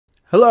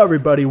Hello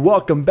everybody,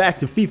 welcome back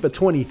to FIFA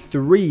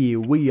 23.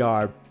 We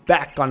are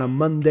back on a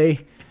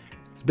Monday.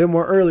 It's a bit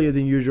more earlier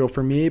than usual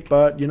for me,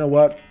 but you know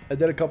what? I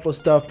did a couple of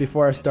stuff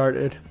before I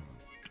started.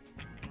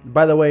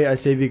 By the way, I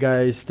save you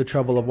guys the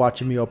trouble of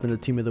watching me open the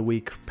Team of the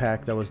Week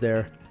pack that was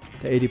there.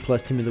 The 80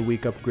 plus Team of the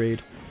Week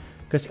upgrade.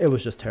 Because it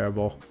was just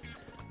terrible.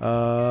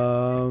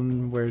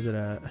 Where is it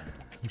at?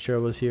 I'm sure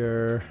it was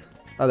here.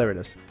 Oh, there it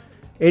is.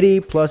 80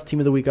 plus Team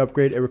of the Week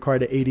upgrade. It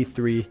required an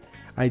 83.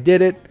 I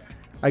did it.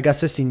 I got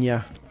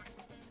Cecilia.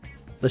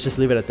 Let's just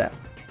leave it at that.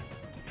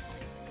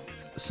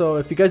 So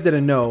if you guys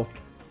didn't know,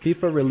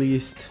 FIFA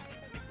released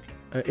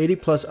an 80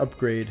 plus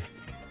upgrade.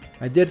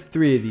 I did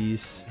 3 of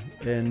these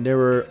and they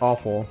were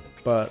awful,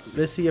 but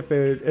let's see if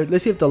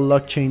the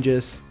luck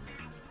changes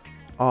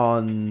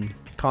on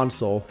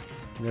console.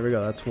 There we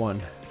go, that's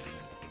 1.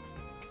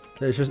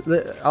 There's just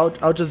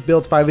I'll just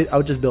build 5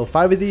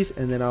 of these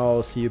and then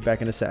I'll see you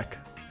back in a sec.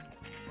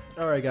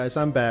 Alright guys,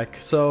 I'm back.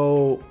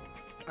 So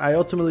I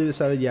ultimately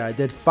decided, yeah, I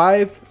did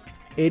 5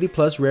 80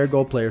 plus rare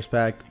gold players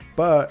pack,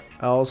 but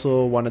I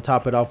also want to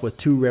top it off with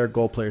 2 rare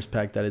gold players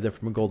pack that I did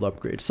from a gold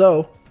upgrade.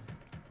 So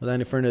without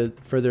any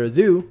further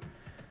ado,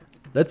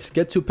 let's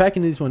get to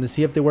packing these ones and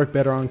see if they work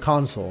better on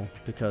console,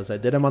 because I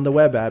did them on the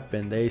web app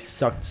and they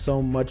sucked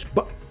so much.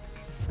 But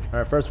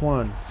alright, first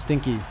one,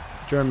 Stinky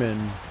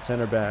German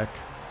center back.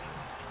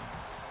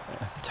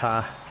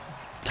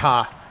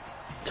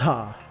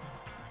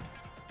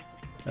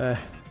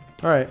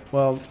 Alright,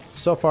 well,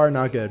 so far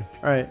not good.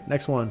 Alright,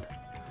 next one.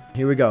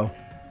 Here we go.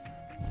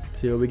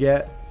 See what we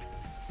get.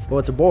 Oh,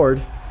 it's a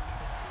board.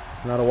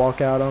 It's not a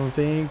walkout, I don't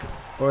think.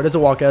 Or it is a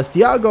walkout. It's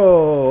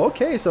Thiago.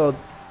 Okay, so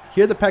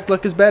here the pack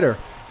luck is better.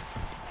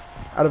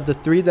 Out of the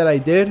 3 that I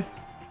did,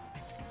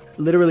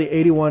 literally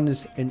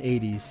 81s and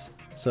 80s.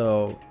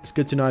 So it's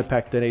good to know I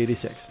packed an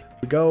 86. Here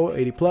we go,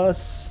 80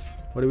 plus.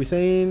 What are we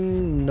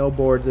saying? No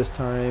board this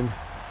time.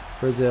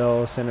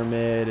 Brazil, center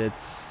mid.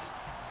 It's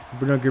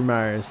Bruno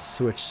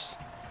Guimaraes,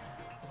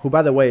 who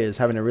by the way is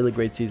having a really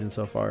great season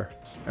so far.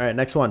 Alright,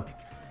 next one.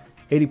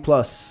 80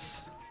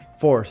 plus.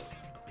 4th.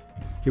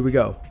 Here we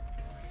go.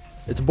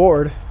 It's a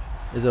board.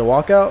 Is it a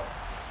walkout?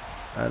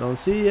 I don't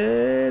see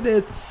it.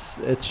 It's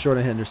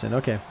Jordan Henderson.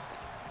 Okay.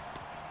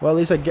 Well, at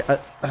least I get at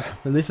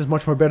least it's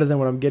much more better than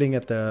what I'm getting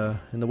at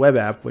in the web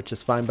app, which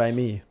is fine by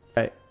me.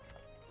 Alright.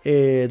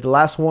 The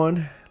last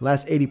one,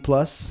 last 80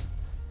 plus.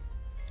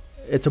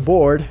 It's a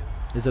board.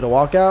 Is it a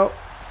walkout?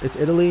 It's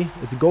Italy.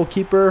 It's a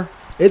goalkeeper.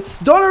 It's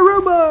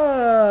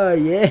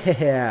Donnarumma!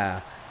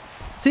 Yeah.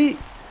 See,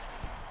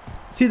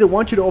 they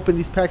want you to open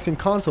these packs in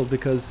console,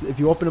 because if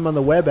you open them on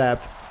the web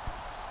app,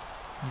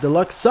 the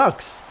luck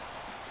sucks.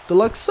 The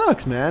luck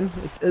sucks, man.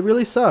 It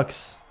really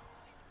sucks.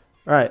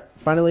 Alright,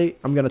 finally,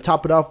 I'm going to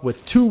top it off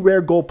with 2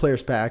 rare gold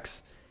players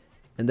packs,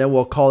 and then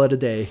we'll call it a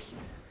day.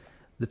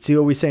 Let's see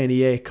what we're saying,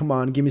 EA. Come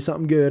on, give me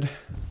something good.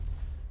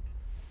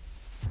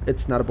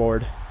 It's not a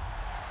board.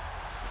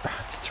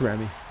 It's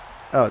Taremi.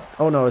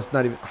 Oh no, it's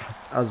not even.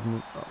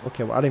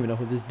 Okay, well, I don't even know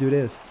who this dude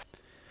is.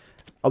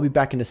 I'll be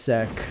back in a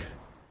sec.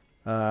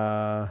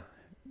 Maybe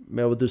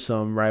we'll do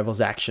some rivals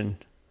action.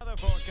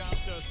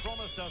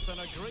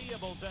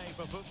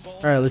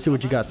 Alright, let's see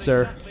what you got,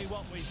 sir.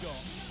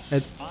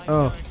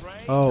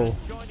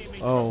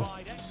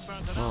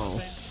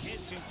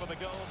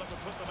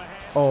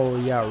 Oh,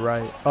 yeah,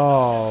 right.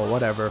 Oh,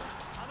 whatever.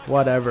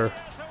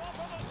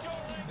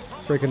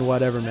 Freaking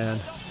whatever, man.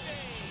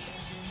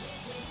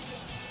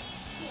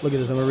 Look at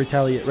this, I'm gonna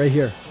retaliate right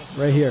here.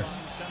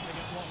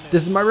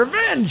 This is my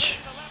revenge!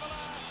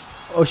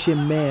 Oh shit,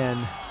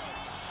 man.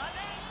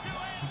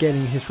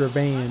 Getting his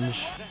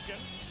revenge.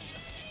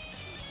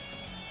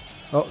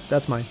 Oh,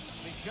 that's mine.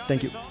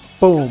 Thank you.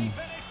 Boom.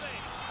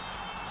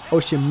 Oh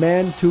shit,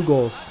 man. 2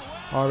 goals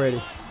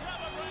already.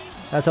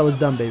 That's how it's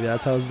done, baby.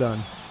 That's how it's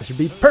done. It should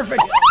be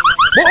perfect.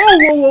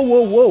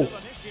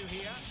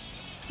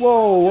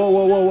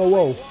 Whoa.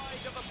 Whoa.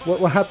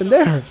 What happened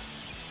there?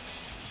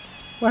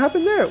 What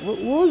happened there? What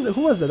was it?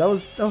 Who was that?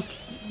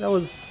 That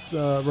was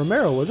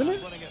Romero, wasn't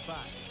it?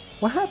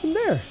 What happened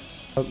there?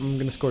 I'm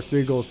gonna score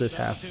 3 goals this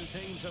half,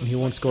 and he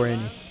won't score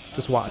any.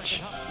 Just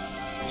watch.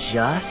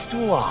 Just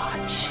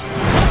watch.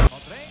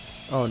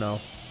 Oh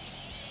no.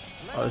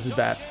 Oh, this is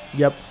bad.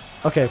 Yep.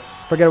 Okay,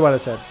 forget what I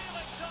said.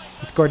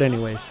 He scored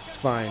anyways. It's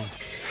fine.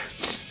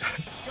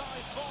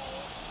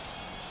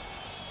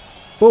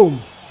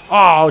 Boom.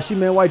 Oh, shit,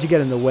 man. Why'd you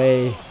get in the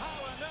way?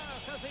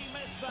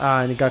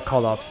 Ah, and he got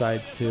called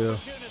offsides too.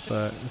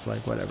 But it's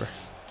like, whatever.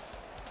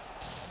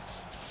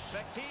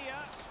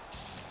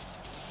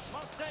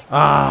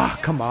 Ah,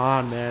 come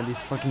on, man.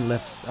 These fucking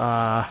lifts.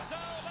 God.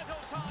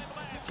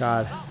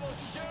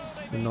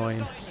 It's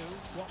annoying.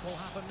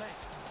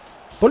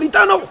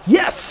 Politano!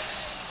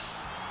 Yes!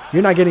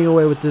 You're not getting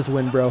away with this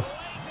win, bro.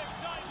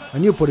 I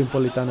knew putting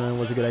Politano in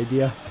was a good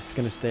idea. It's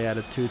going to stay at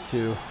a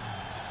 2-2.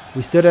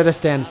 We stood at a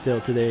standstill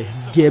today.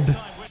 Gib.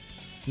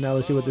 Now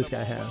let's see what this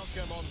guy has.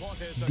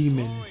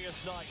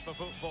 Demons.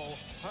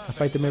 I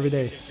fight them every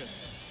day.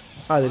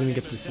 Oh, I didn't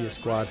even get to see a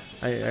squad.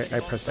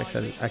 I pressed X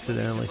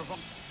accidentally.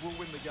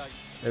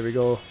 There we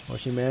go,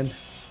 Oshi man.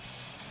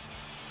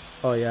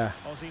 Oh, yeah.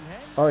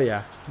 Oh,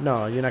 yeah.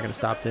 No, you're not going to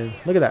stop him.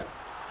 Look at that.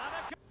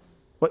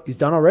 What? He's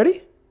done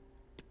already?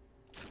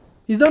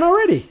 He's done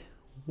already.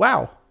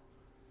 Wow.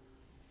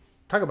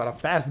 Talk about a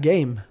fast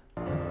game.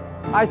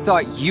 I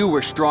thought you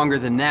were stronger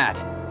than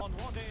that.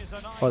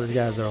 Oh, this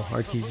guy has a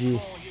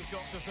RTG.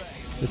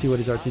 Let's see what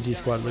his RTG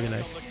squad looking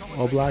like.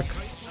 All black.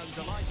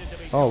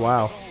 Oh,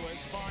 wow.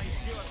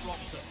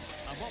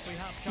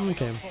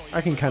 Okay.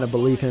 I can kind of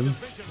believe him.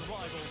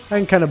 I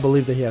can kind of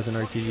believe that he has an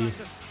RTG.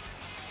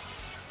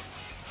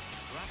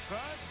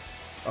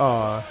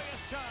 Oh,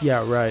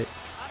 yeah, right.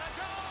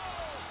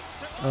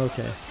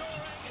 Okay.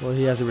 Well,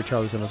 he has a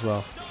Richarlison as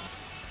well.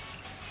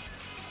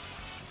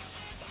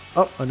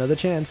 Oh, another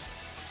chance.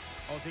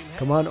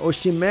 Come on,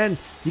 Oshin, man.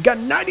 You got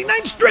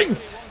 99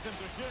 strength.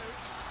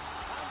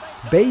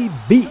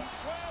 Baby.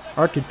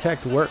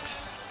 Architect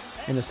works,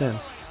 in a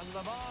sense.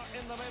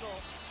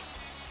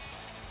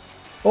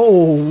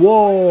 Oh,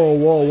 whoa,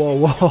 whoa,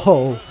 whoa,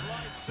 whoa.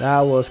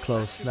 That was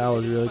close. That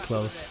was really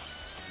close.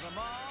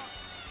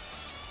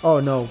 Oh,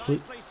 no.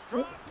 Please.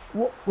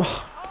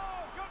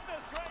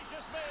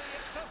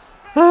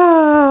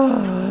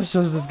 It's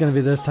just this is going to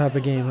be this type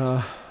of game,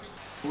 huh?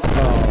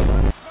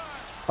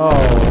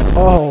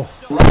 Oh.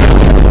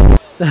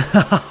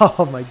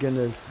 Oh my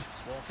goodness.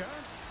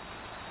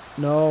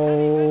 No.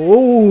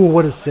 Oh,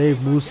 what a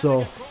save,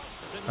 Muso.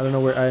 I don't know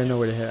where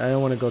to hit. I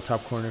don't want to go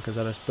top corner because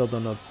I still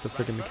don't know the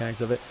freaking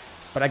mechanics of it.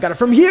 But I got it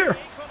from here.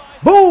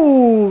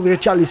 Boom!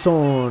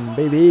 Richarlison,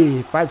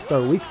 baby.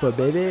 5-star weak foot,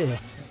 baby.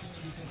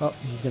 Oh,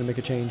 he's going to make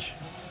a change.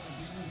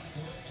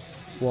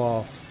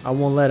 Wow. I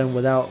won't let him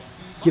without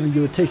giving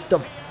you a taste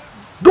of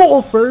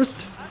goal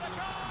first.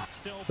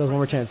 So one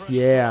more chance.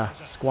 Yeah.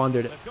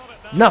 Squandered it.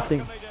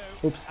 Nothing.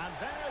 Oops.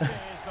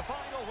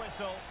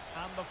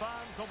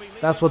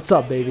 That's what's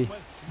up, baby.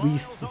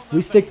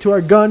 We stick to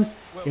our guns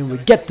and we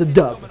get the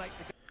dub.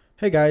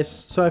 Hey guys,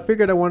 so I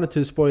figured I wanted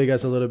to spoil you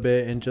guys a little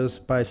bit and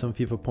just buy some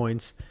FIFA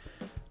points.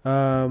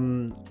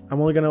 I'm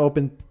only gonna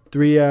open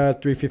three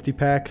 350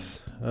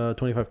 packs,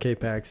 25k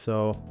packs.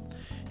 So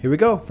here we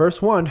go.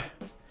 First one.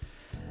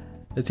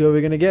 Let's see what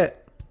we're gonna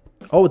get.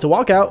 Oh, it's a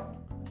walkout.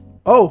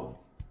 Oh,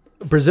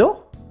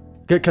 Brazil?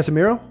 Get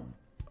Casemiro?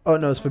 Oh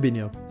no, it's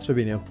Fabinho. It's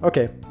Fabinho.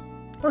 Okay.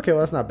 Okay,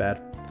 well that's not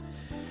bad.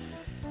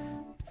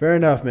 Fair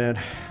enough, man.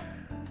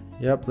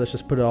 Yep, let's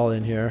just put it all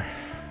in here.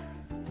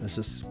 Let's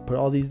just put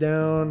all these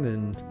down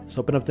and let's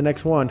open up the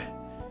next one.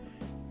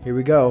 Here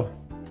we go.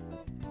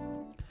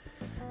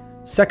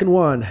 Second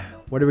one.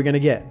 What are we gonna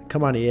get?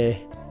 Come on, EA.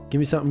 Give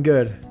me something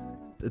good.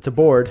 It's a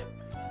board.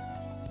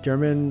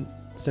 German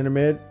center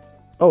mid.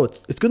 Oh,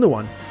 it's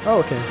Gundogan. Oh,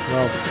 okay.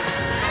 Well,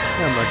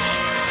 not much.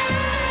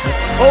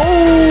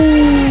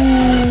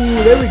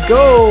 Oh, there we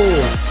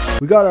go.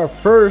 We got our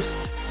first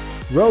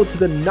road to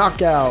the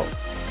knockout.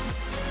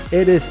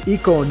 It is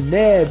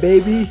Ikone,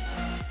 baby.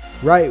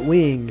 Right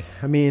wing.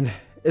 I mean,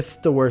 it's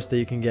the worst that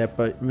you can get,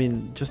 but I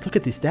mean, just look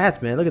at these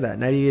stats, man. Look at that.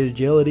 98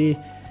 agility.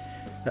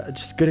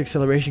 Just good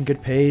acceleration,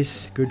 good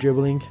pace, good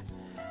dribbling.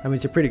 I mean,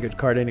 it's a pretty good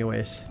card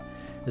anyways.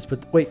 Let's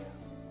put... Wait.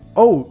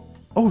 Oh,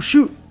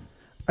 shoot.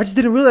 I just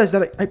didn't realize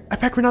that I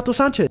packed Renato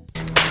Sanchez.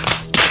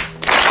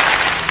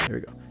 There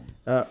we go.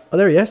 Oh,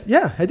 there he is.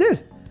 Yeah, I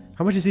did.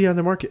 How much is he on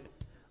the market?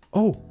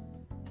 Oh.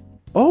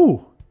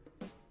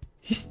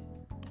 He's...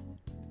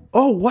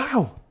 Oh,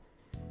 wow.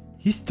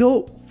 He's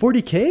still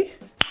 40k?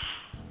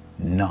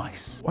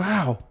 Nice.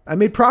 Wow. I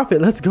made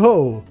profit. Let's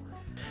go. All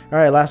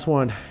right, last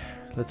one.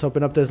 Let's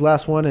open up this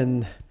last one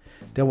and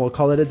then we'll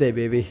call it a day,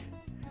 baby.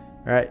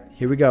 All right,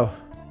 here we go.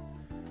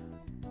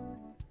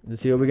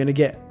 Let's see what we're going to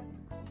get.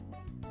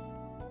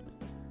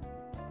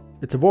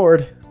 It's a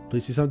board.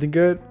 Please do something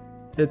good.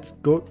 It's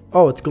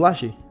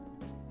Gulashi.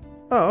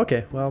 Oh,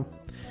 okay. Well,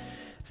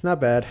 it's not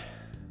bad.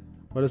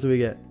 What else do we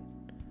get?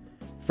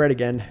 Fred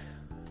again.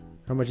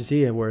 How much is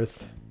he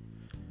worth?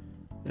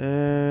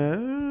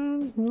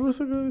 Looks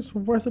like it's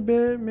worth a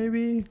bit,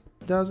 maybe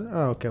 1,000.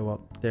 Oh, okay.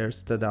 Well,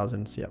 there's the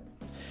thousands. Yep.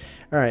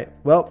 All right.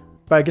 Well,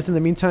 but I guess in the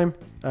meantime,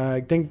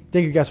 thank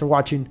you guys for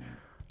watching.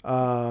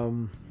 What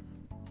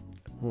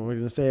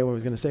was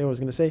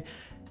gonna say?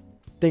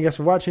 Thank you guys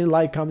for watching.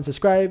 Like, comment,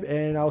 subscribe,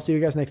 and I'll see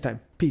you guys next time.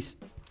 Peace.